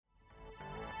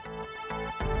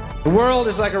The world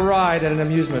is like a ride at an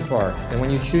amusement park, and when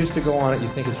you choose to go on it, you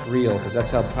think it's real, because that's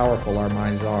how powerful our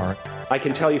minds are. I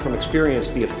can tell you from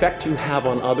experience, the effect you have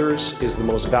on others is the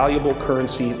most valuable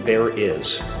currency there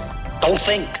is. Don't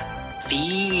think,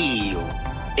 feel.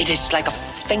 It is like a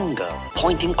finger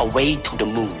pointing away to the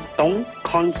moon. Don't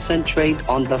concentrate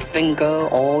on the finger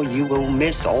or you will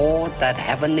miss all that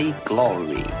heavenly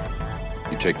glory.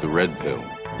 You take the red pill,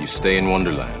 you stay in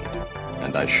Wonderland,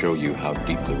 and I show you how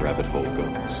deep the rabbit hole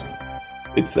goes.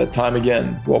 It's that time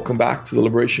again. Welcome back to the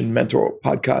Liberation Mentor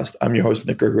podcast. I'm your host,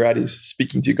 Nick Gregoriades,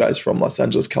 speaking to you guys from Los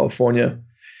Angeles, California.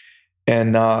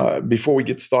 And before we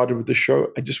get started with the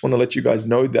show, I just want to let you guys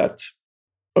know that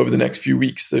over the next few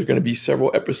weeks, there are going to be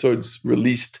several episodes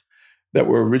released that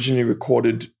were originally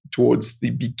recorded towards the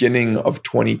beginning of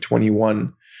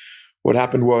 2021. What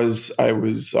happened was I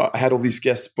had all these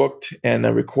guests booked and I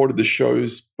recorded the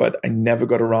shows, but I never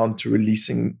got around to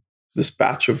releasing this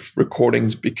batch of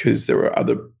recordings because there were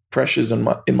other pressures in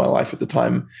my life at the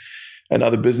time and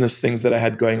other business things that I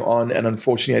had going on. And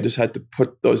unfortunately, I just had to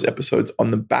put those episodes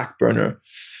on the back burner.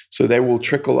 So they will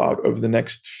trickle out over the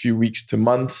next few weeks to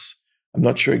months. I'm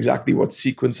not sure exactly what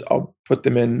sequence I'll put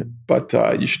them in, but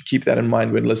you should keep that in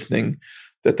mind when listening,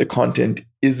 that the content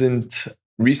isn't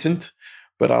recent,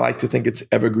 but I like to think it's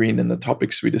evergreen and the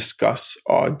topics we discuss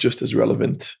are just as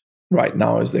relevant right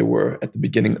now as they were at the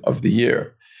beginning of the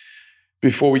year.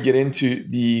 Before we get into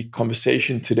the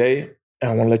conversation today, I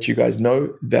want to let you guys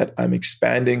know that I'm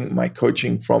expanding my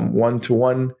coaching from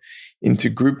one-to-one into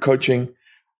group coaching.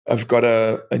 I've got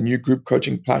a new group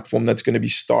coaching platform that's going to be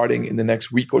starting in the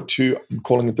next week or two. I'm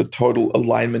calling it the Total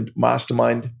Alignment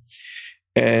Mastermind.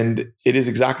 And it is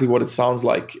exactly what it sounds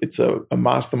like. It's a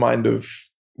mastermind of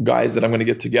guys that I'm going to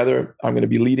get together. I'm going to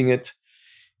be leading it.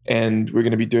 And we're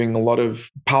going to be doing a lot of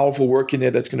powerful work in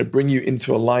there that's going to bring you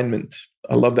into alignment.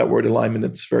 I love that word alignment.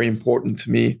 It's very important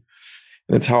to me.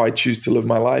 And it's how I choose to live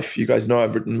my life. You guys know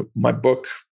I've written my book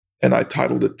and I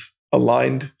titled it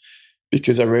Aligned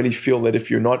because I really feel that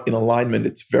if you're not in alignment,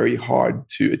 it's very hard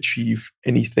to achieve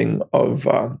anything of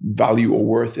value or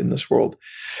worth in this world.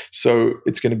 So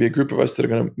it's going to be a group of us that are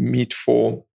going to meet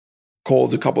for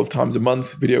calls a couple of times a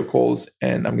month, video calls,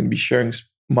 and I'm going to be sharing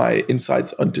my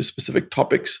insights onto specific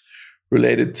topics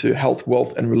related to health,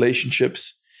 wealth, and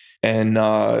relationships. And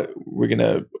we're going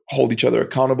to hold each other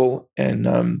accountable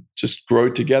and just grow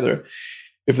together.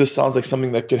 If this sounds like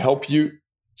something that could help you,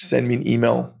 send me an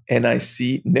email,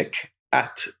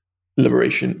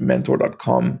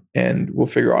 nicnick@liberationmentor.com, and we'll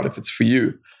figure out if it's for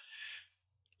you.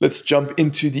 Let's jump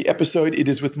into the episode. It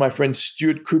is with my friend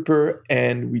Stuart Cooper,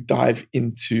 and we dive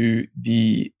into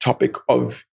the topic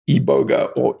of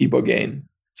iboga or ibogaine.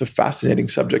 It's a fascinating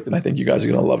subject, and I think you guys are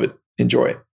going to love it.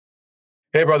 Enjoy.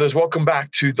 Hey, brothers. Welcome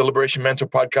back to the Liberation Mentor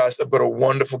podcast. I've got a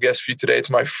wonderful guest for you today. It's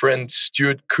my friend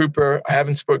Stuart Cooper. I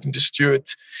haven't spoken to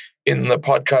Stuart in the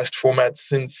podcast format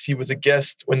since he was a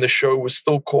guest when the show was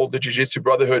still called the Jiu-Jitsu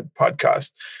Brotherhood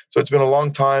podcast. So it's been a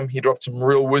long time. He dropped some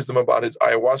real wisdom about his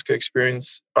ayahuasca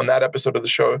experience on that episode of the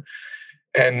show.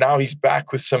 And now he's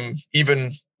back with some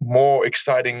even more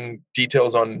exciting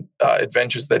details on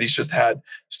adventures that he's just had.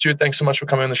 Stuart, thanks so much for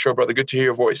coming on the show, brother. Good to hear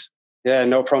your voice. Yeah,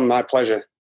 no problem. My pleasure.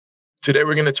 Today,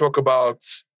 we're going to talk about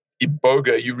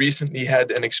iboga. You recently had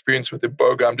an experience with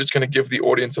iboga. I'm just going to give the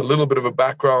audience a little bit of a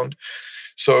background.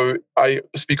 So I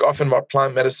speak often about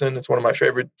plant medicine. It's one of my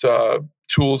favorite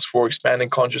tools for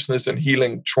expanding consciousness and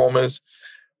healing traumas.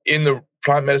 In the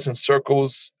plant medicine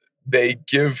circles, they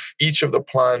give each of the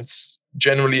plants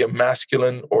generally a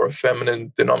masculine or a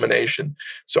feminine denomination.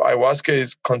 So ayahuasca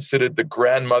is considered the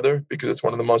grandmother because it's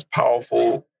one of the most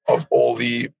powerful of all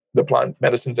the plant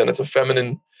medicines, and it's a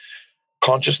feminine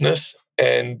consciousness.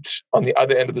 And on the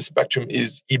other end of the spectrum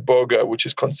is iboga, which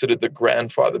is considered the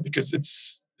grandfather because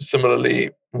it's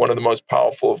similarly one of the most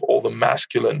powerful of all the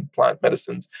masculine plant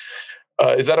medicines.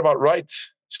 Is that about right,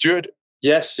 Stuart?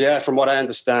 Yes, yeah. From what I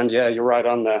understand, yeah, you're right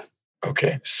on there.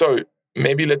 Okay, so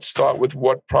maybe let's start with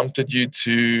what prompted you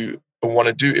to want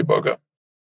to do iboga.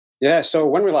 Yeah, so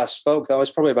when we last spoke, that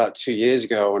was probably about 2 years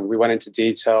ago, and we went into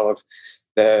detail of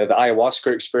the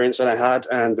ayahuasca experience that I had.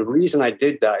 And the reason I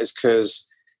did that is because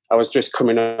I was just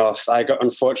coming off,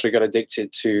 unfortunately got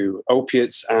addicted to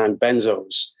opiates and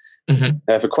benzos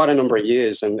for quite a number of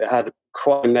years, and it had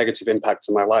quite a negative impact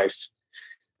on my life.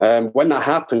 When that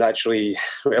happened, actually,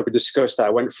 we discussed that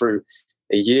I went through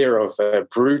a year of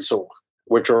brutal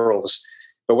withdrawals.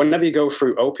 But whenever you go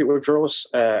through opiate withdrawals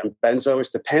and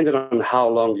benzos, depending on how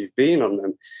long you've been on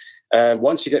them,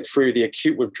 once you get through the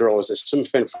acute withdrawals, there's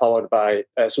something followed by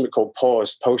something called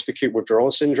post-acute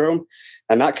withdrawal syndrome.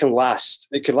 And that can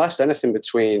last anything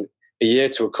between a year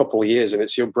to a couple of years. And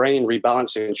it's your brain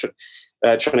rebalancing.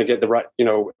 trying to get the right,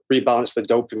 rebalance the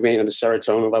dopamine and the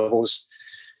serotonin levels.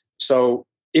 So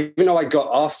even though I got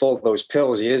off all those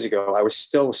pills years ago, I was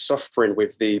still suffering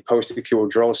with the post-acute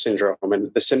withdrawal syndrome,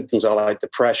 and the symptoms are like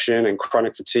depression and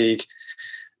chronic fatigue.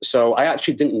 So I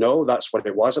actually didn't know that's what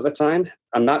it was at the time.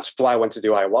 And that's why I went to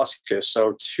do ayahuasca.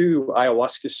 So 2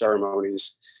 ayahuasca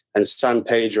ceremonies and San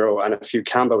Pedro and a few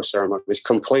Cambo ceremonies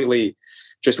completely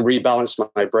just rebalanced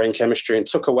my brain chemistry and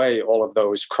took away all of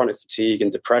those chronic fatigue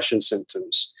and depression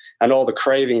symptoms and all the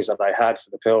cravings that I had for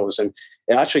the pills. And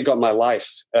it actually got my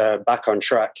life back on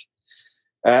track.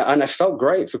 And I felt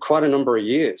great for quite a number of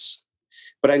years.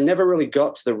 But I never really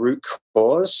got to the root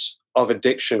cause of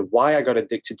addiction, why I got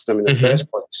addicted to them in the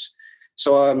first place.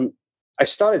 So I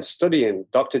started studying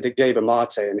Dr. Gabe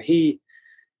Amate, and he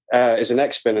is an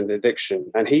expert in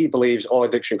addiction, and he believes all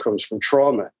addiction comes from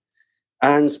trauma.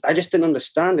 And I just didn't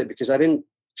understand it because I didn't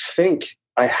think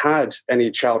I had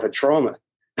any childhood trauma.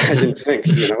 I didn't think,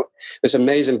 it's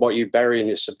amazing what you bury in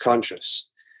your subconscious.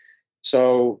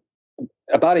 So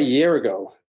about a year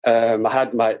ago,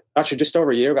 just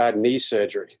over a year ago, I had knee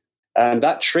surgery. And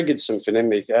that triggered something in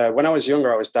me. When I was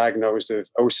younger, I was diagnosed with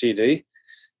OCD,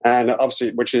 and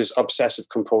obviously, which is obsessive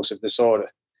compulsive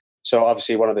disorder. So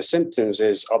obviously, one of the symptoms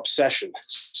is obsession.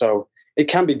 So it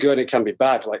can be good, it can be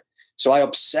bad. So I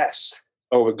obsess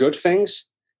over good things,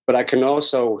 but I can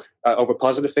also over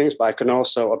positive things, but I can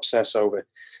also obsess over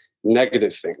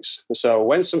negative things. So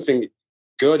when something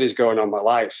good is going on in my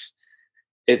life,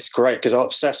 it's great because I'll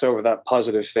obsess over that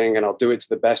positive thing and I'll do it to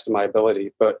the best of my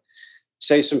ability. But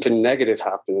say something negative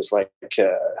happens, like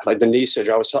the knee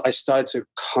surgery, I started to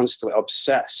constantly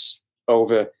obsess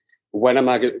over when am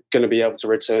I going to be able to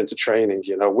return to training?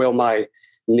 Will my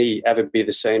knee ever be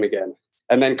the same again?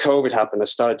 And then COVID happened. I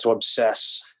started to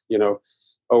obsess,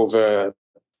 over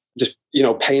just,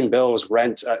 paying bills,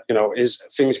 rent. Is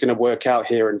things going to work out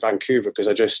here in Vancouver? Because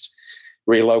I just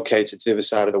relocated to the other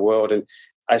side of the world. And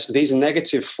as these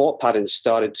negative thought patterns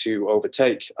started to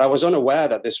overtake, I was unaware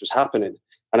that this was happening.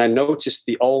 And I noticed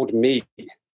the old me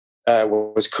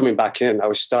was coming back in.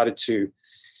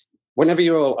 Whenever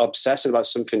you're obsessing about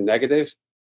something negative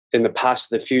in the past,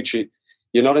 the future,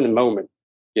 you're not in the moment,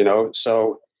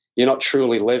 so you're not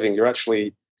truly living. You're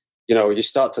actually, you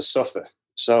start to suffer.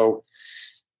 So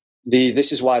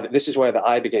this is where the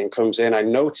ibogaine comes in. I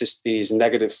noticed these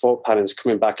negative thought patterns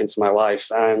coming back into my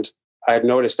life, and I had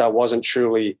noticed I wasn't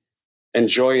truly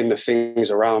enjoying the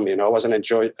things around me. I wasn't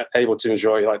able to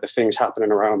enjoy like the things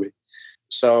happening around me.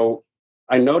 So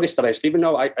I noticed that even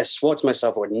though I swore to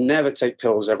myself I would never take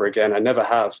pills ever again, I never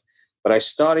have, but I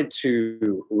started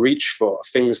to reach for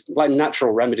things like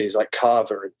natural remedies like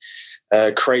kava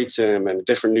and kratom and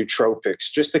different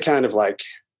nootropics, just to kind of like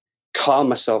calm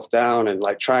myself down and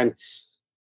like try and,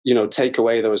 take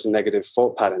away those negative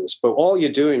thought patterns. But all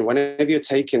you're doing whenever you're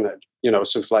taking that,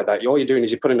 something like that, all you're doing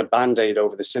is you're putting a Band-Aid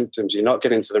over the symptoms. You're not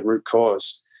getting to the root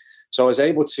cause. So I was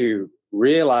able to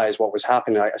realize what was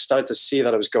happening. I started to see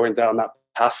that I was going down that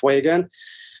pathway again.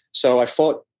 So I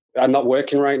thought, I'm not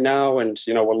working right now, and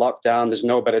we're locked down. There's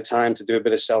no better time to do a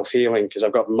bit of self-healing because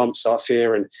I've got months off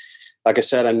here. And like I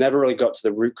said, I never really got to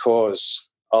the root cause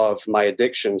of my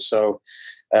addiction. So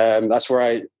that's where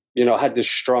I had this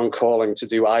strong calling to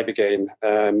do ibogaine.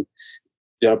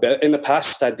 But in the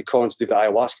past, I'd be calling to do the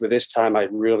ayahuasca, but this time I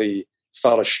really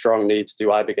felt a strong need to do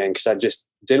ibogaine because I just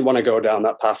didn't want to go down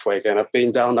that pathway again. I've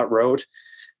been down that road,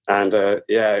 and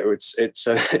it's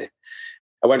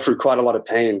I went through quite a lot of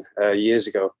pain years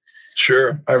ago.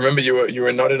 Sure, I remember you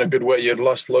were not in a good way. You had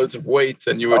lost loads of weight,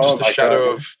 and you were just a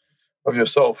shadow of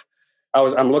yourself.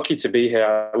 I'm lucky to be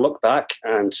here. I look back,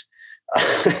 and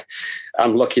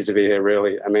I'm lucky to be here.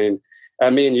 Really, I mean,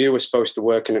 me and you were supposed to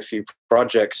work in a few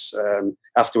projects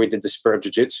after we did the Spirit of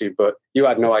Jiu-Jitsu, but you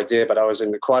had no idea. But I was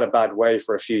in quite a bad way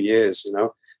for a few years,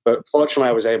 But fortunately,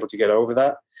 I was able to get over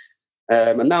that.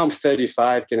 And now I'm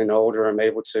 35, getting older. I'm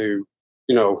able to,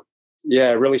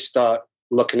 really start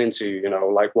looking into,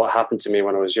 like what happened to me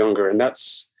when I was younger. And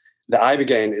that's the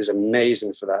ibogaine is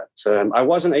amazing for that. I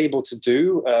wasn't able to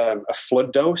do a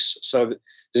flood dose. So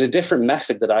there's a different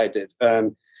method that I did.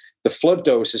 The flood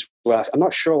dose is, I'm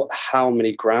not sure how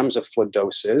many grams of flood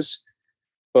dose is,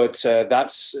 but I'm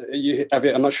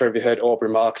not sure if you heard Aubrey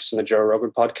Marcus on the Joe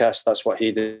Rogan podcast. That's what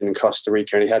he did in Costa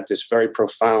Rica. And he had this very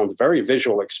profound, very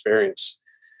visual experience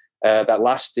that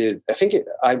lasted, I think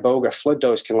iboga flood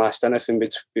dose can last anything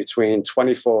between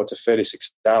 24 to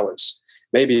 36 hours,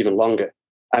 maybe even longer.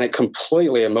 And it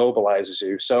completely immobilizes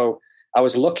you. So I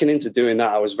was looking into doing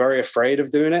that. I was very afraid of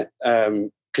doing it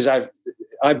because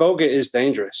iboga is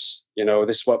dangerous.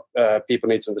 This is what people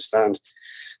need to understand.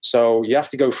 So you have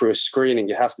to go through a screening.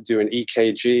 You have to do an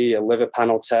EKG, a liver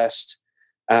panel test.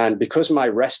 And because my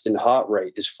resting heart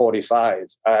rate is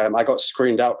 45, I got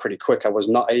screened out pretty quick. I was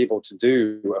not able to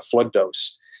do a flood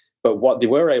dose. But what they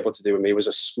were able to do with me was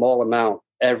a small amount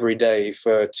every day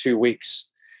for 2 weeks.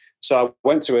 So I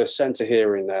went to a center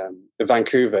here in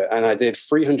Vancouver, and I did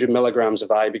 300 milligrams of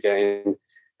Ibogaine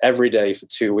every day for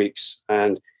 2 weeks.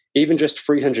 And even just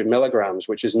 300 milligrams,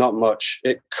 which is not much,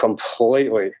 it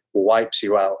completely wipes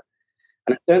you out.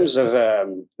 And in terms of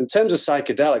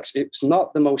psychedelics, it's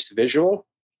not the most visual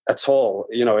at all.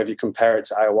 You know, if you compare it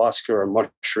to ayahuasca or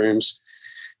mushrooms,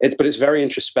 but it's very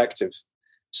introspective.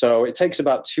 So it takes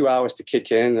about 2 hours to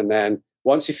kick in, and then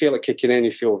once you feel it kicking in,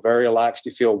 you feel very relaxed.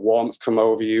 You feel warmth come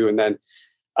over you, and then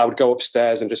I would go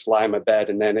upstairs and just lie in my bed,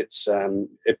 and then it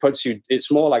puts you.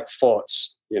 It's more like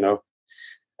thoughts, you know.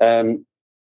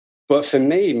 But for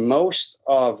me, most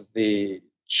of the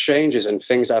changes and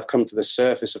things that have come to the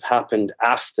surface have happened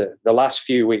after the last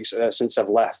few weeks since I've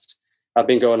left. I've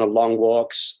been going on long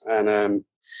walks and,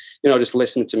 just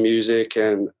listening to music,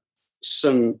 and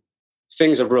some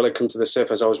things have really come to the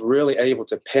surface. I was really able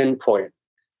to pinpoint,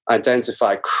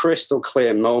 identify crystal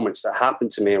clear moments that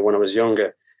happened to me when I was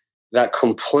younger that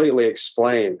completely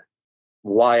explain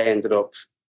why I ended up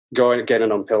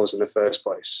getting on pills in the first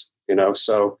place.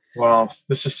 So wow,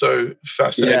 this is so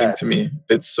fascinating to me.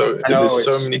 There's so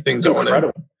many things I want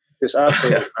to. It's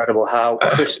absolutely incredible how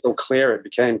crystal clear it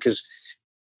became. Because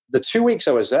the 2 weeks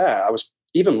I was there, I was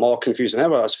even more confused than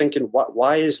ever. I was thinking,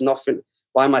 why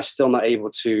am I still not able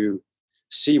to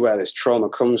see where this trauma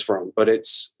comes from? But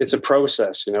it's a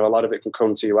process. A lot of it can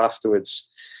come to you afterwards.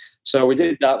 So we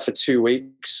did that for 2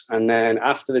 weeks, and then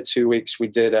after the 2 weeks, we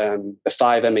did the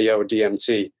 5-MeO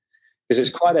DMT. Because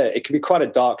it can be quite a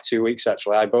dark 2 weeks,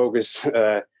 actually. Iboga's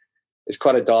is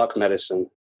quite a dark medicine.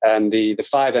 And the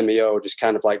 5-MeO just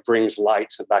kind of like brings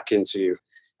light back into you.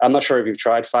 I'm not sure if you've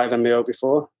tried 5-MeO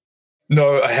before.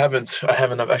 No, I haven't.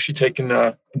 I've actually taken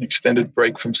an extended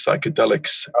break from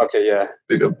psychedelics. Okay, yeah.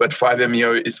 But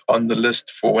 5-MeO is on the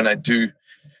list for when I do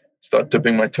start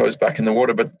dipping my toes back in the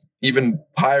water. But even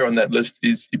higher on that list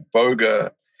is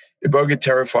Iboga. Iboga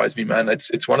terrifies me, man.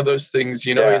 It's one of those things,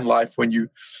 in life when you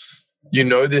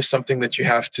there's something that you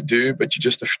have to do, but you're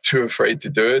just too afraid to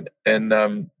do it. And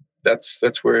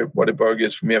that's where what Iboga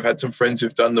is for me. I've had some friends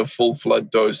who've done the full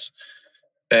flood dose,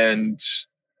 and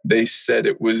they said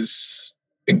it was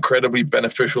incredibly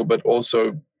beneficial, but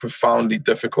also profoundly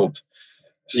difficult.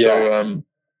 So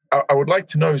I would like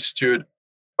to know, Stuart,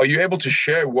 are you able to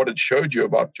share what it showed you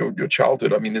about your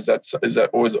childhood? I mean, is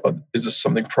this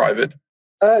something private?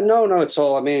 No, not at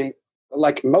all. I mean,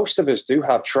 like most of us do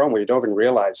have trauma. You don't even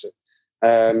realize it.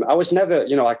 I was never,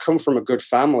 I come from a good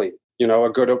family, a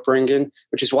good upbringing,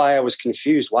 which is why I was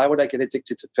confused. Why would I get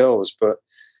addicted to pills? But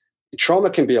trauma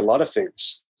can be a lot of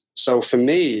things. So for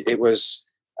me, it was,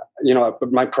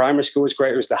 my primary school was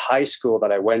great. It was the high school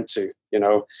that I went to,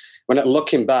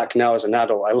 looking back now as an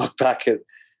adult, I look back at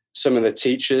some of the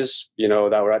teachers,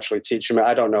 that were actually teaching me.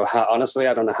 I don't know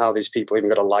how these people even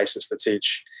got a license to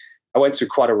teach. I went to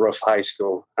quite a rough high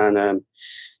school, and it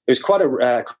was quite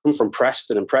come from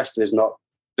Preston, and Preston is not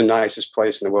the nicest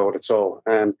place in the world at all.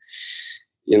 At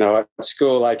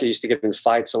school, like I used to get in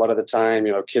fights a lot of the time.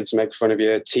 Kids make fun of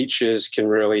you. Teachers can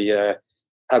really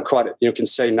have can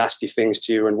say nasty things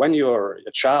to you. And when you're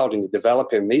a child and you're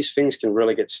developing, these things can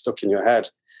really get stuck in your head.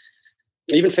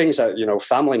 Even things that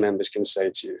family members can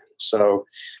say to you. So,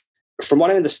 from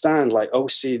what I understand, like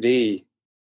OCD,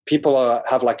 people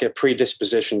have like a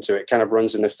predisposition to it. Kind of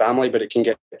runs in the family, but it can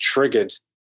get triggered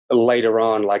later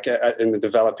on, like in the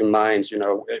developing mind,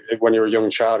 when you're a young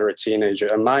child or a teenager.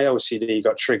 And my OCD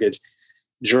got triggered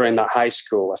during that high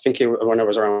school. I think when I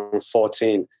was around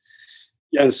 14.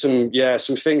 And some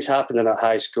things happened in that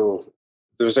high school.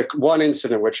 There was one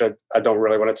incident which I don't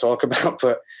really want to talk about,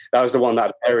 but that was the one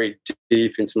that buried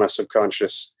deep into my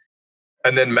subconscious.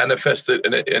 And then manifested,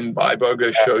 and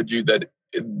Iboga showed you that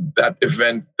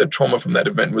event, the trauma from that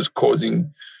event was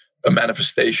causing a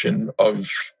manifestation of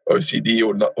OCD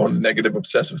or negative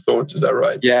obsessive thoughts. Is that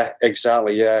right? Yeah,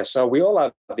 exactly. Yeah. So we all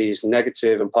have these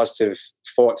negative and positive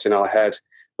thoughts in our head,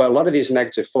 but a lot of these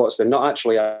negative thoughts, they're not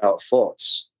actually our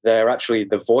thoughts. They're actually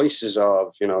the voices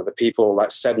of, the people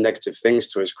that said negative things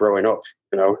to us growing up,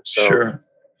 So sure.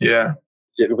 Yeah.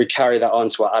 We carry that on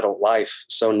to our adult life.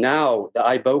 So now the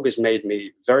Iboga's made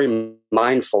me very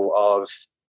mindful of,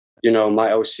 my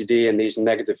OCD and these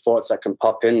negative thoughts that can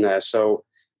pop in there. So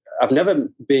I've never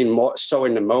been more so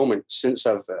in the moment since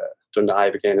I've done the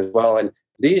Ibogaine as well. And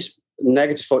these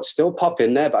negative thoughts still pop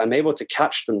in there, but I'm able to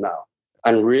catch them now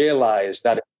and realize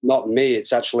that it's not me.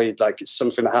 It's actually like it's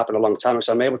something that happened a long time ago.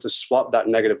 So I'm able to swap that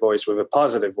negative voice with a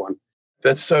positive one.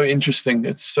 That's so interesting.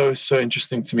 It's so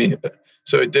interesting to me.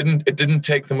 So it didn't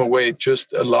take them away. It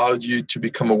just allowed you to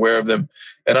become aware of them.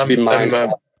 And To be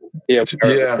mindful. Yeah.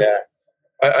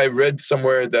 I read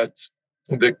somewhere that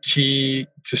the key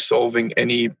to solving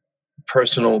any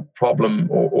personal problem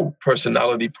or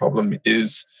personality problem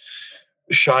is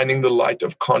shining the light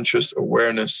of conscious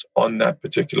awareness on that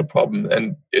particular problem.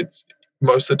 And it's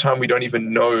most of the time we don't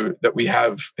even know that we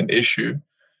have an issue.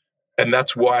 And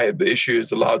that's why the issue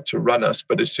is allowed to run us.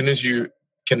 But as soon as you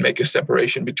can make a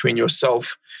separation between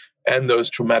yourself and those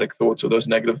traumatic thoughts or those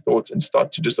negative thoughts and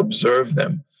start to just observe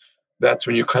them, that's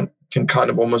when you can kind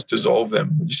of almost dissolve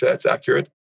them. Would you say that's accurate?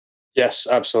 Yes,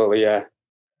 absolutely. Yeah.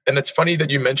 And it's funny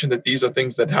that you mentioned that these are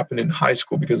things that happen in high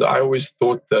school, because I always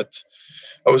thought that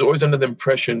I was always under the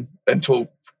impression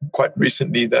until quite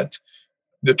recently that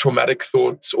the traumatic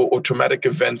thoughts or traumatic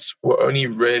events were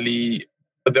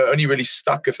they're only really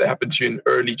stuck if they happen to you in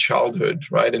early childhood,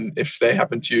 right? And if they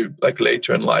happen to you like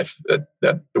later in life, that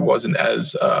it wasn't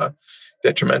as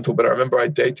detrimental. But I remember I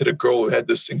dated a girl who had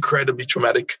this incredibly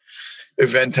traumatic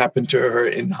event happen to her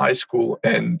in high school.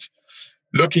 And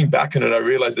looking back on it, I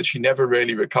realized that she never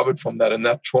really recovered from that. And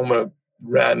that trauma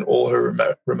ran all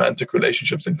her romantic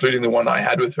relationships, including the one I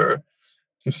had with her.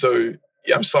 And so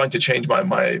yeah, I'm starting to change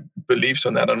my beliefs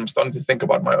on that. And I'm starting to think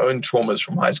about my own traumas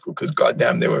from high school, because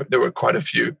goddamn, there were quite a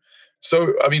few.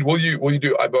 So, I mean, will you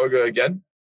do iboga again?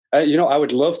 I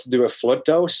would love to do a flood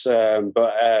dose,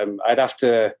 but I'd have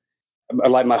to,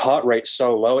 like, my heart rate's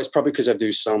so low. It's probably because I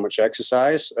do so much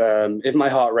exercise. If my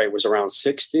heart rate was around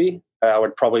 60, I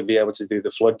would probably be able to do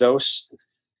the flood dose.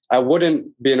 I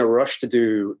wouldn't be in a rush to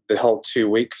do the whole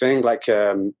 2-week thing, like,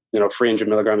 300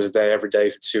 milligrams a day every day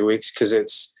for 2 weeks,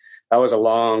 because that was a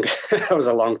long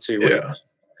 2 weeks. Yeah,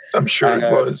 I'm sure it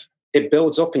was. It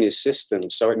builds up in your system.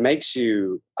 So it makes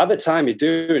you, at the time you're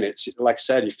doing it, like I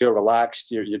said, you feel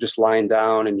relaxed. You're just lying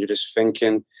down and you're just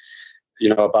thinking,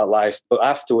 about life. But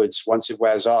afterwards, once it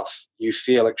wears off, you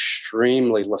feel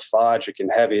extremely lethargic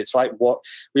and heavy. It's like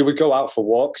we would go out for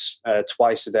walks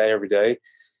twice a day, every day.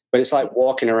 But it's like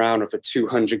walking around with a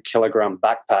 200 kilogram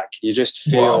backpack. You just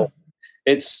feel... Wow.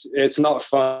 It's not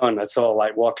fun at all,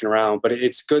 like walking around, but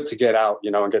it's good to get out,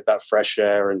 and get that fresh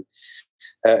air, and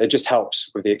it just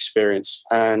helps with the experience.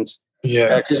 And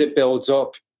because it builds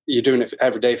up, you're doing it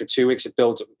every day for 2 weeks. It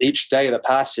builds up. Each day that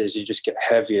passes, you just get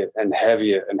heavier and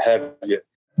heavier and heavier.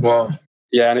 Wow.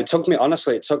 Yeah, and it took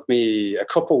me a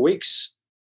couple of weeks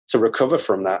to recover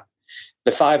from that.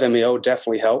 The 5-MeO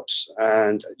definitely helps,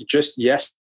 and just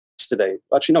yesterday,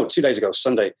 actually no, 2 days ago,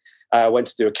 Sunday, I went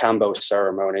to do a Cambo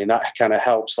ceremony, and that kind of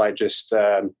helps, like, just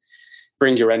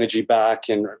bring your energy back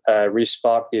and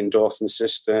respark the endorphin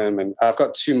system. And I've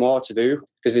got 2 more to do,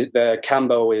 because the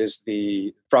Cambo is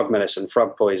the frog medicine,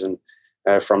 frog poison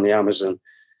from the Amazon.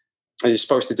 And you're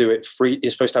supposed to do it free.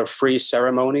 You're supposed to have free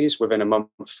ceremonies within a month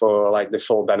for, like, the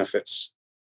full benefits.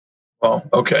 Well,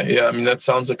 okay. Yeah, I mean, that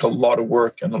sounds like a lot of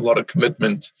work and a lot of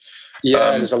commitment.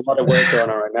 Yeah, there's a lot of work going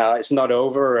on right now. It's not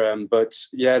over, but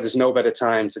yeah, there's no better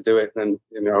time to do it than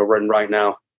right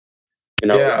now.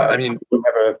 I mean, we'll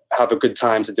never have a good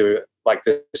time to do it like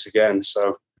this again.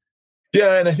 So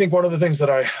yeah, and I think one of the things that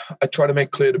I try to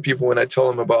make clear to people when I tell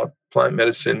them about plant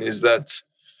medicine is that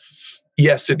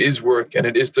yes, it is work and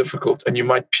it is difficult, and you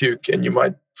might puke and you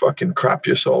might fucking crap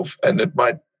yourself, and it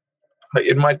might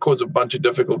cause a bunch of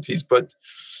difficulties, but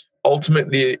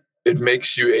ultimately it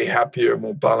makes you a happier,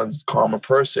 more balanced, calmer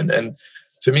person. And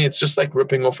to me, it's just like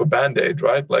ripping off a Band-Aid,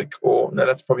 right? Like, no,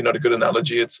 that's probably not a good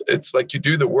analogy. It's like you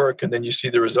do the work and then you see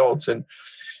the results. And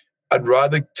I'd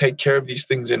rather take care of these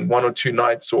things in 1 or 2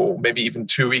 nights, or maybe even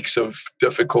 2 weeks of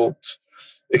difficult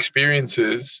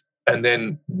experiences, and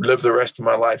then live the rest of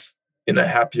my life in a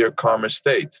happier, calmer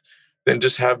state, than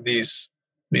just have these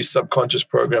subconscious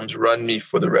programs run me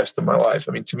for the rest of my life.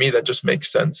 I mean, to me, that just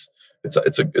makes sense.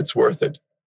 It's worth it.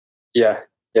 Yeah.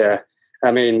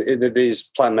 I mean, these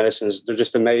plant medicines, they're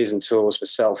just amazing tools for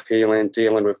self-healing,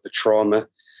 dealing with the trauma,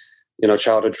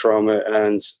 childhood trauma.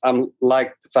 And I'm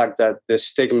like the fact that the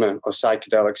stigma of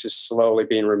psychedelics is slowly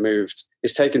being removed.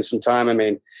 It's taken some time. I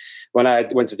mean, when I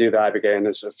went to do the Ibogaine,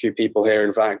 there's a few people here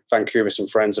in Vancouver, some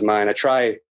friends of mine. I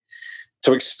try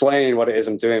to explain what it is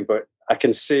I'm doing, but I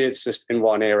can see it's just in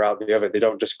one ear out the other. They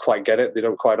don't just quite get it. They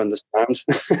don't quite understand.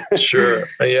 Sure.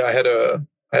 Yeah, I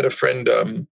had a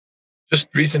friend just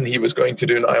recently. He was going to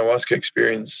do an ayahuasca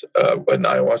experience, an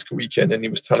ayahuasca weekend, and he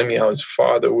was telling me how his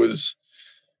father was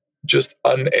just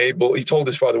unable. He told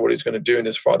his father what he's going to do, and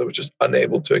his father was just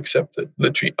unable to accept it.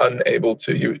 Literally unable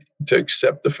to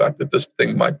accept the fact that this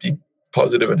thing might be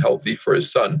positive and healthy for his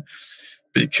son,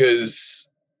 because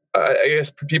I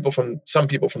guess some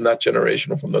people from that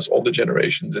generation or from those older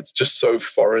generations, it's just so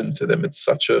foreign to them. It's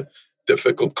such a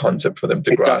difficult concept for them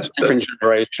to grasp. Different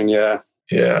generation, yeah.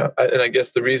 Yeah, and I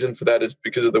guess the reason for that is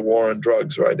because of the war on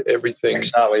drugs, right? Everything.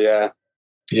 Exactly, yeah.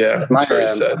 Yeah, it's very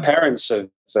sad.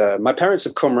 My parents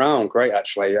have come around great,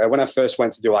 actually. When I first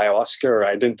went to do ayahuasca,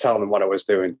 I didn't tell them what I was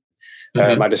doing.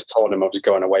 I just told them I was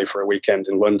going away for a weekend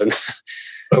in London.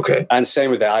 Okay. And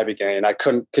same with the Ibogaine. I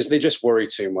couldn't, because they just worry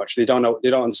too much. They don't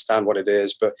understand what it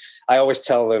is. But I always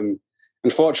tell them,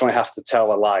 unfortunately, I have to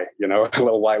tell a lie, a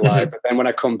little white lie. But then when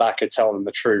I come back, I tell them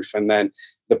the truth, and then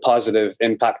the positive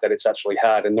impact that it's actually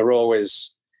had. And they're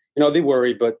always, they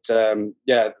worry, but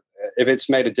if it's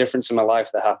made a difference in my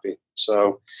life, they're happy.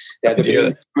 So, yeah,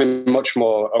 they're becoming much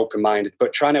more open-minded.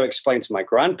 But trying to explain to my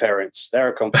grandparents, they're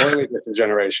a completely different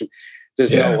generation.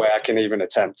 There's no way I can even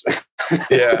attempt.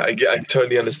 Yeah, I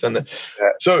totally understand that. Yeah.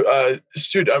 So,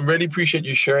 Stuart, I really appreciate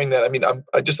you sharing that. I mean,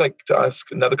 I'd just like to ask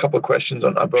another couple of questions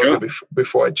on Iboga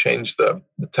before I change the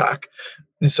tack.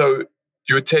 And so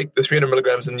you would take the 300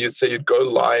 milligrams and you'd say you'd go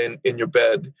lie in your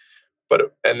bed,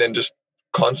 and then just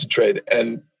concentrate.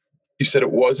 And you said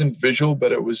it wasn't visual,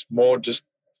 but it was more just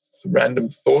random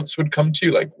thoughts would come to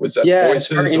you. Like, was that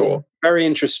voices or very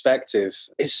introspective?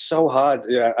 It's so hard,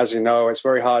 as you know, it's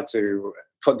very hard to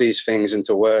put these things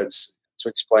into words, to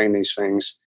explain these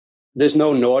things. There's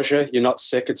no nausea. You're not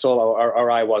sick at all,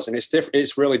 or I wasn't. It's different.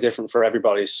 It's really different for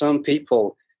everybody. Some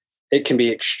people, it can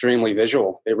be extremely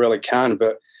visual. It really can.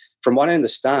 But from what I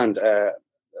understand,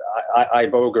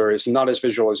 Iboga is not as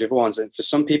visual as the other ones. And for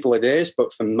some people it is,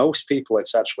 but for most people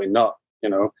it's actually not,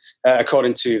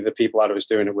 according to the people I was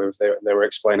doing it with, they were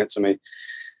explaining it to me.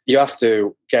 You have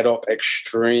to get up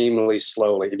extremely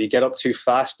slowly. If you get up too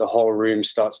fast, the whole room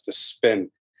starts to spin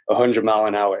 100 miles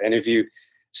an hour. And if you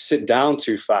sit down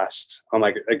too fast,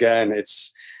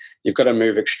 you've got to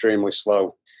move extremely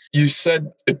slow. You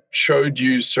said it showed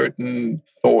you certain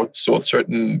thoughts or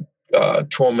certain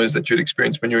traumas that you'd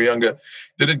experienced when you were younger.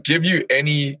 Did it give you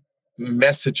any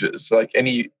messages, like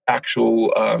any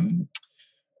actual,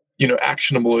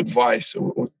 actionable advice,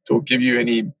 or give you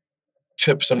any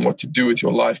tips on what to do with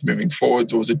your life moving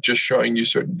forwards, or was it just showing you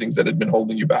certain things that had been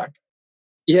holding you back?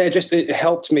 Yeah, it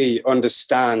helped me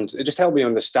understand. It just helped me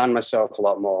understand myself a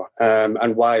lot more,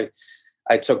 and why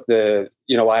I took why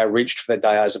I reached for the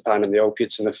diazepam and the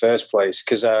opiates in the first place.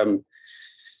 Because I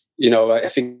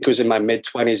think it was in my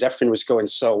mid-20s. Everything was going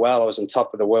so well. I was on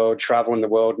top of the world, traveling the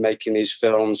world, making these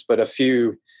films. But a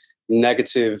few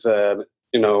negative,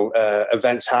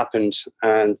 events happened,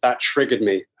 and that triggered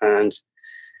me. And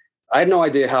I had no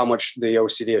idea how much the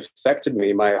OCD affected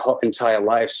me my whole entire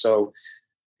life. So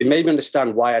it made me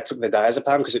understand why I took the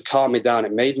diazepam, because it calmed me down.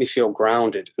 It made me feel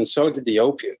grounded. And so did the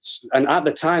opiates. And at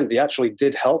the time, they actually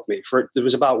did help me. There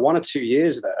was about 1 or 2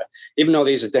 years there. Even though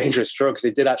these are dangerous drugs,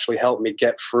 they did actually help me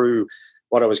get through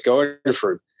what I was going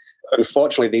through.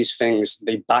 Unfortunately, these things,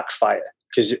 they backfire,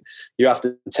 because you have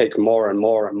to take more and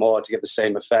more and more to get the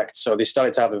same effect. So they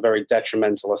started to have a very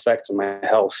detrimental effect on my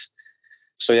health.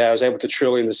 So yeah, I was able to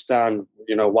truly understand,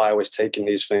 why I was taking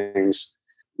these things,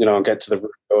 and get to the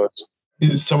root cause.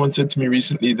 Someone said to me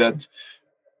recently that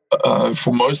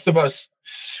for most of us,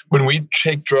 when we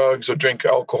take drugs or drink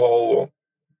alcohol or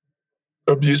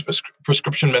abuse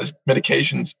prescription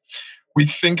medications, we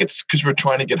think it's because we're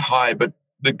trying to get high, but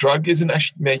the drug isn't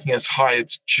actually making us high.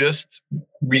 It's just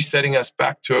resetting us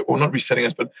back to it, or not resetting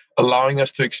us, but allowing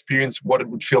us to experience what it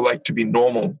would feel like to be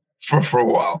normal for a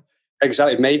while.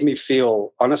 Exactly. It made me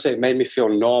feel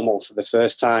normal for the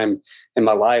first time in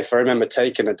my life. I remember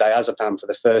taking a diazepam for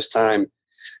the first time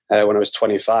when I was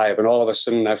 25, and all of a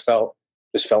sudden I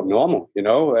just felt normal,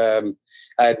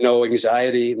 I had no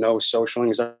anxiety, no social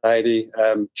anxiety.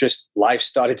 Just life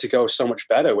started to go so much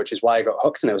better, which is why I got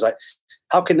hooked. And I was like,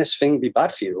 how can this thing be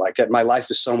bad for you? Like, my life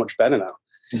is so much better now.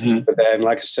 Mm-hmm. But then,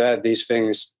 like I said, these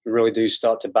things really do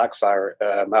start to backfire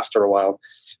after a while.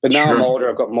 But now I'm older,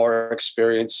 I've got more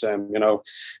experience, and the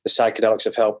psychedelics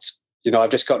have helped.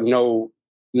 I've just got no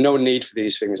need for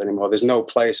these things anymore. There's no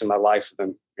place in my life for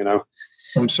them.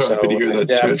 I'm so happy to hear that.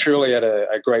 Yeah, I'm truly at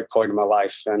a great point in my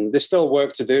life, and there's still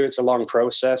work to do. It's a long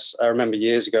process. I remember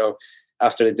years ago,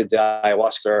 after I did the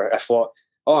ayahuasca, I thought,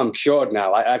 oh, I'm cured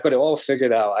now. I've got it all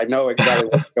figured out. I know exactly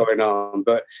what's going on.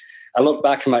 But I look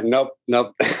back and I'm like,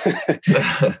 nope.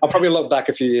 I'll probably look back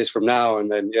a few years from now,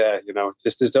 and then,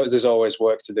 just there's always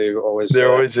work to do. There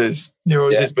always is.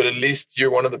 But at least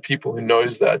you're one of the people who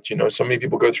knows that. So many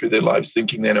people go through their lives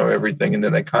thinking they know everything, and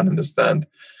then they can't understand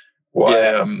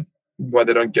why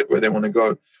they don't get where they want to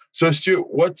go. So, Stuart,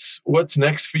 what's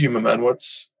next for you, my man?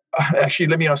 Actually,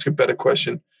 let me ask a better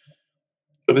question.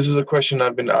 So this is a question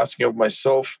I've been asking of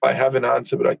myself. I have an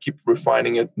answer, but I keep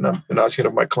refining it. And I've been asking it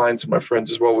of my clients and my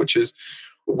friends as well, which is,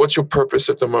 what's your purpose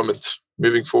at the moment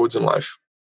moving forwards in life?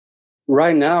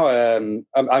 Right now, I'm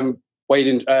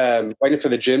waiting for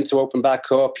the gym to open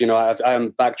back up. You know, I'm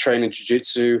back training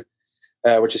jiu-jitsu,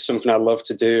 which is something I love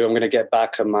to do. I'm going to get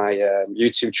back on my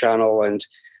YouTube channel, and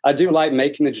I do like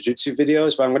making the jiu-jitsu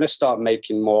videos, but I'm going to start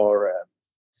making more,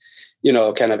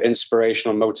 kind of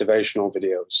inspirational, motivational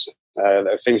videos,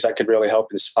 things that could really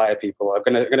help inspire people.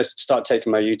 I'm going to start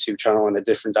taking my YouTube channel in a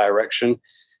different direction.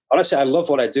 Honestly, I love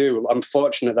what I do. I'm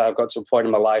fortunate that I've got to a point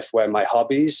in my life where my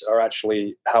hobbies are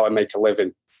actually how I make a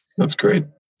living. That's great.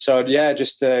 So yeah,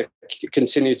 just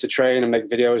continue to train and make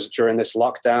videos during this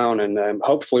lockdown, and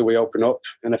hopefully we open up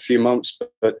in a few months.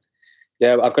 But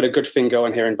yeah, I've got a good thing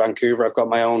going here in Vancouver. I've got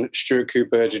my own Stuart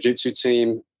Cooper jiu-jitsu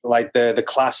team. Like the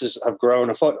classes have grown.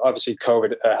 I thought obviously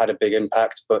COVID had a big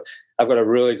impact, but I've got a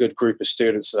really good group of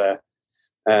students there.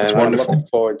 That's wonderful. I'm looking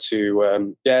forward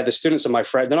to, the students are my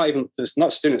friends. They're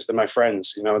not students, they're my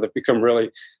friends. You know, a lot of them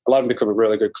become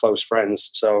really good, close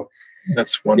friends. So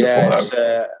that's wonderful.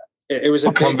 Yeah, it was a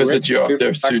I'll come visit you out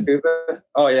there soon.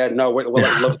 Oh yeah, no, I'd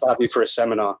love to have you for a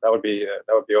seminar. That would be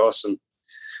awesome.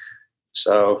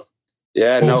 So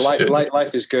yeah, no,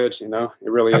 life is good. You know, it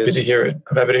really is. Happy to hear it.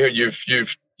 I'm happy to hear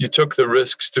you took the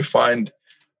risks to find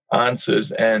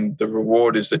answers, and the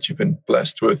reward is that you've been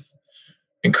blessed with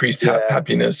increased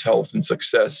happiness, health, and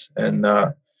success. And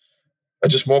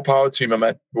just more power to you, my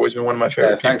man. You've always been one of my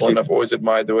favorite people, and I've always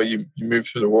admired the way you move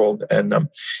through the world. And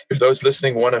if those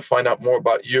listening want to find out more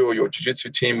about you or your jiu-jitsu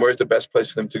team, where's the best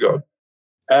place for them to go?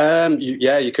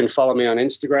 You can follow me on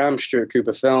Instagram, Stuart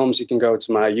Cooper Films. You can go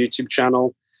to my YouTube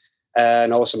channel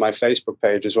and also my Facebook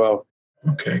page as well.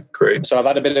 Okay, great. So I've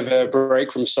had a bit of a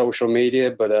break from social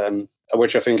media, but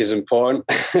which I think is important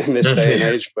in this day and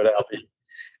age. But I'll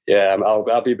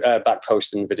be back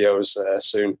posting videos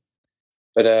soon.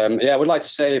 But I would like to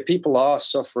say if people are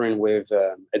suffering with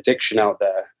addiction out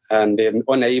there and they're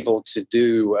unable to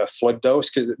do a flood dose,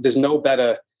 because there's no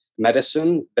better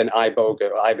medicine than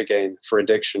iboga or ibogaine for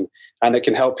addiction, and it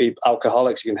can help people.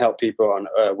 Alcoholics, it can help people on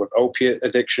with opiate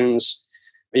addictions,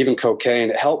 even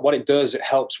cocaine. What it does, it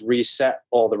helps reset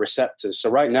all the receptors. So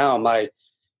right now,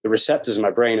 the receptors in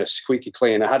my brain are squeaky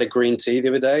clean. I had a green tea the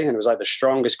other day, and it was like the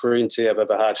strongest green tea I've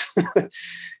ever had.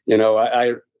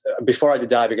 I before I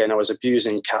did ibogaine, I was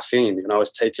abusing caffeine. I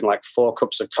was taking like 4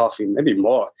 cups of coffee, maybe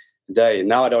more a day.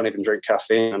 Now I don't even drink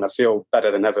caffeine, and I feel better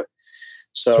than ever.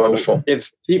 So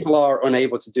if people are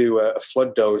unable to do a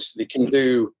flood dose, they can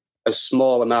do a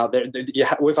small amount.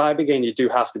 With ibogaine, you do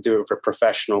have to do it for a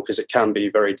professional because it can be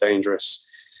very dangerous.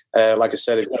 Like I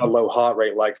said, if you've got a low heart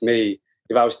rate like me,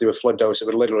 if I was to do a flood dose, it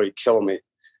would literally kill me.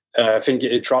 I think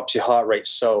it drops your heart rate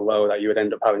so low that you would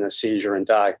end up having a seizure and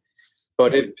die.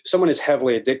 But if someone is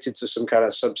heavily addicted to some kind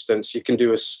of substance, you can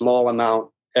do a small amount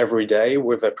every day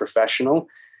with a professional,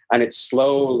 and it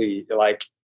slowly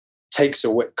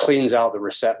cleans out the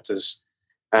receptors.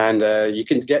 And that's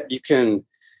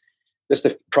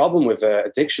the problem with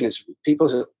addiction is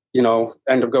people,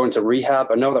 end up going to rehab.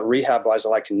 I know that rehab has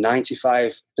like a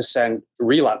 95%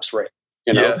 relapse rate,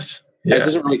 Yes. Yeah. It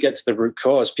doesn't really get to the root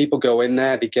cause. People go in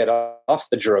there, they get off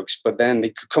the drugs, but then they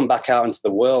could come back out into the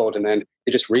world and then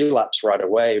they just relapse right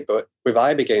away. But with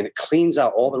ibogaine, it cleans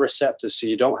out all the receptors so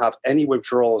you don't have any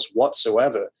withdrawals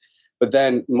whatsoever. But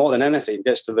then more than anything, it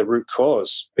gets to the root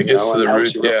cause. It gets to the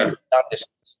root, yeah.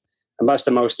 And that's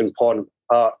the most important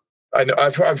part. I know.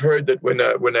 I've heard that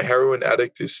when a heroin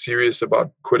addict is serious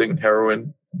about quitting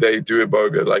heroin, they do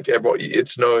iboga. Like everybody,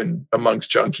 it's known amongst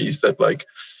junkies that like,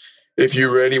 if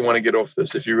you really want to get off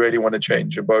this, if you really want to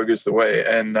change, iboga is the way.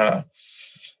 And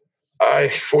I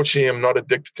fortunately am not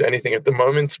addicted to anything at the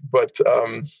moment. But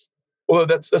although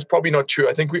that's probably not true.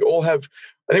 I think we all have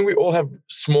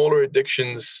smaller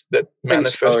addictions that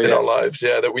manifest in our lives.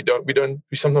 Yeah, that we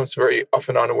sometimes very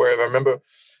often aren't aware of. I remember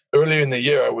earlier in the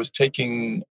year I was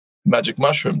taking magic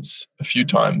mushrooms a few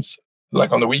times,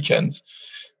 like on the weekends,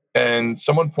 and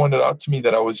someone pointed out to me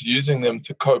that I was using them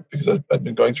to cope because I'd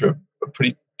been going through a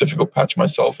pretty difficult patch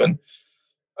myself, and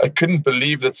I couldn't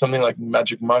believe that something like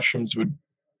magic mushrooms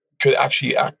could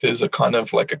actually act as a kind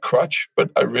of like a crutch, but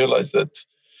I realized that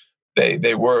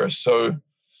they were. So,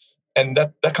 and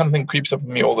that kind of thing creeps up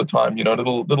with me all the time,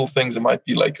 little things that might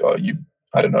be like,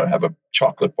 have a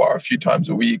chocolate bar a few times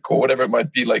a week or whatever it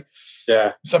might be. Like,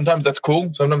 yeah, sometimes that's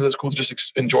cool. Sometimes it's cool to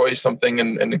just enjoy something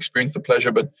and experience the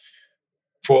pleasure. But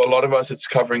for a lot of us, it's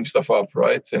covering stuff up,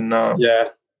 right? And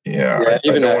Yeah,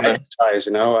 even exercise,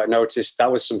 I noticed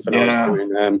that was something I was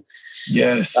doing.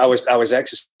 Yes. I was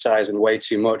exercising way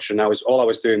too much, and all I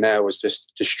was doing there was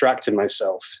just distracting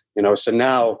myself, So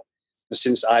now,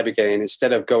 since I began,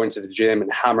 instead of going to the gym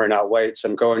and hammering out weights,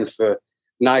 I'm going for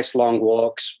nice long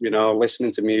walks,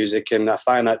 listening to music, and I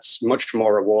find that's much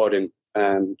more rewarding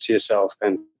to yourself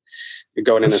than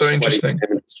going in that's so interesting.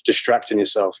 And distracting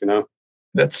yourself,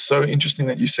 That's so interesting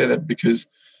that you say that, because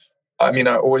I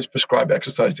always prescribe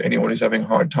exercise to anyone who's having a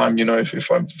hard time. If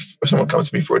someone comes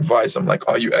to me for advice, I'm like,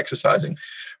 are you exercising?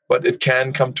 But it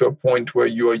can come to a point where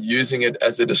you are using it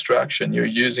as a distraction. You're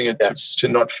using it to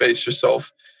not face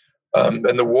yourself.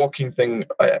 And the walking thing,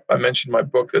 I mentioned in my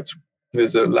book,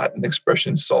 there's a Latin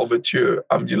expression, solvitur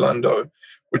ambulando,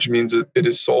 which means that it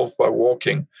is solved by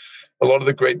walking. A lot of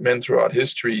the great men throughout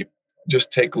history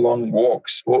just take long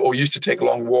walks, or used to take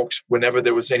long walks whenever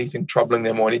there was anything troubling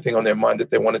them or anything on their mind that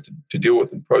they wanted to deal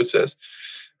with and process.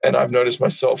 And I've noticed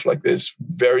myself, like, there's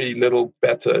very little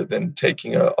better than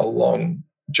taking a long,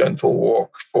 gentle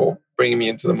walk for bringing me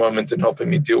into the moment and helping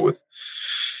me deal with,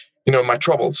 my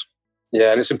troubles.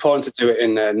 Yeah, and it's important to do it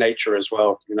in nature as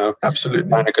well, Absolutely.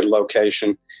 Find a good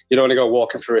location. You don't want to go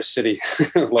walking through a city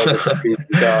with loads of fucking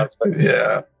cars. But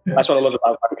that's what I love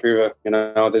about Vancouver.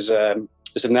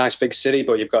 There's a nice big city,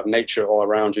 but you've got nature all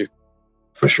around you.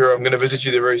 For sure. I'm going to visit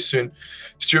you there very soon.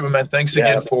 Stuart, man, thanks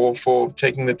again for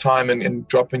taking the time and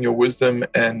dropping your wisdom.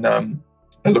 And I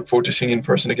look forward to seeing you in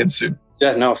person again soon.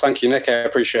 Yeah, no, thank you, Nick. I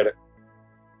appreciate it.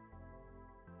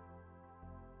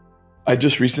 I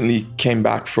just recently came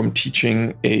back from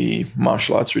teaching a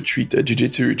martial arts retreat, a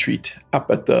jiu-jitsu retreat, up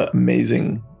at the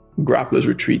amazing Grapplers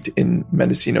Retreat in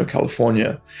Mendocino,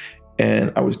 California.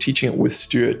 And I was teaching it with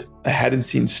Stuart. I hadn't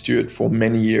seen Stuart for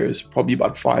many years, probably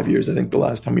about 5 years. I think the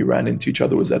last time we ran into each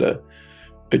other was at a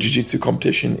jiu-jitsu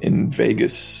competition in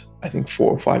Vegas, I think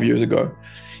 4 or 5 years ago.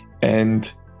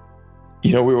 And,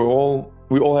 we all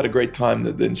had a great time,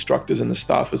 the instructors and the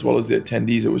staff, as well as the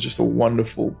attendees. It was just a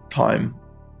wonderful time.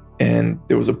 And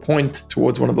there was a point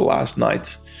towards one of the last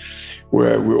nights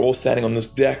where we were all standing on this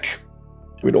deck.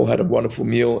 We'd all had a wonderful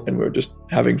meal and we were just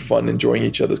having fun, enjoying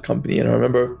each other's company. And I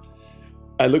remember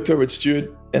I looked over at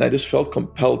Stuart and I just felt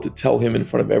compelled to tell him in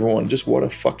front of everyone just what a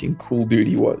fucking cool dude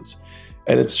he was.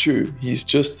 And it's true. He's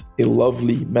just a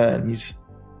lovely man. He's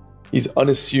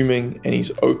unassuming and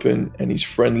he's open and he's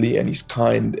friendly and he's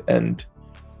kind, and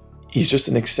he's just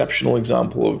an exceptional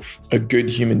example of a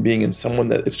good human being and someone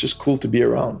that it's just cool to be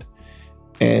around.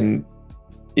 And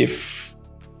if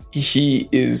he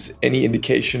is any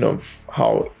indication of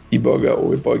how Iboga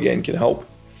or Ibogaine can help,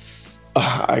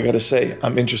 I gotta say,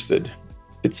 I'm interested.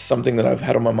 It's something that I've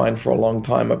had on my mind for a long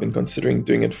time. I've been considering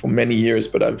doing it for many years,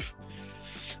 but I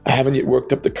haven't yet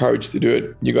worked up the courage to do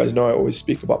it. You guys know I always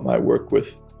speak about my work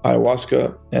with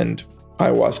ayahuasca, and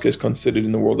ayahuasca is considered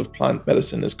in the world of plant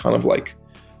medicine as kind of like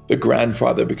the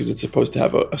grandfather, because it's supposed to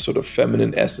have a sort of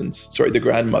feminine essence. Sorry, the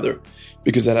grandmother,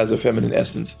 because it has a feminine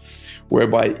essence,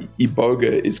 whereby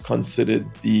Iboga is considered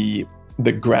the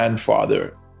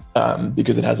grandfather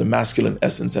because it has a masculine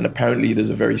essence, and apparently it is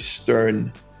a very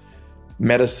stern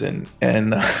medicine.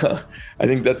 And I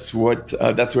think that's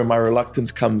where my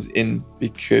reluctance comes in,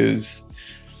 because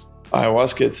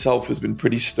ayahuasca itself has been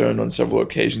pretty stern on several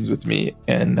occasions with me.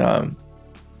 And I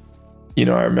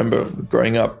remember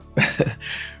growing up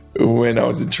when I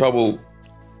was in trouble,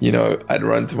 I'd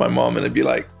run to my mom and I'd be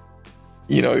like,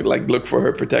 look for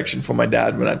her protection for my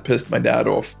dad when I'd pissed my dad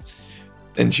off.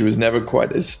 And she was never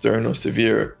quite as stern or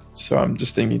severe. So I'm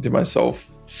just thinking to myself,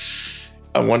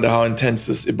 I wonder how intense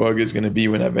this Iboga is going to be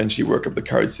when I eventually work up the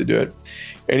courage to do it.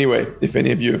 Anyway, if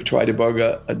any of you have tried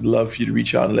Iboga, I'd love for you to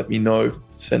reach out and let me know.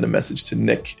 Send a message to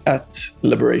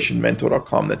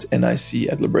nick@liberationmentor.com. That's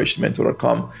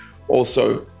NIC@liberationmentor.com.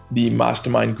 Also, the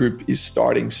mastermind group is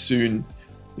starting soon.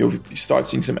 You'll start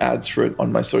seeing some ads for it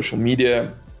on my social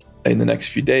media in the next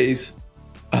few days.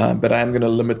 But I am going to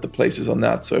limit the places on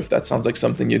that. So if that sounds like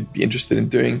something you'd be interested in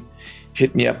doing,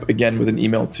 hit me up again with an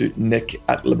email to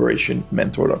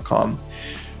nick@liberationmentor.com.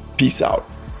 Peace out.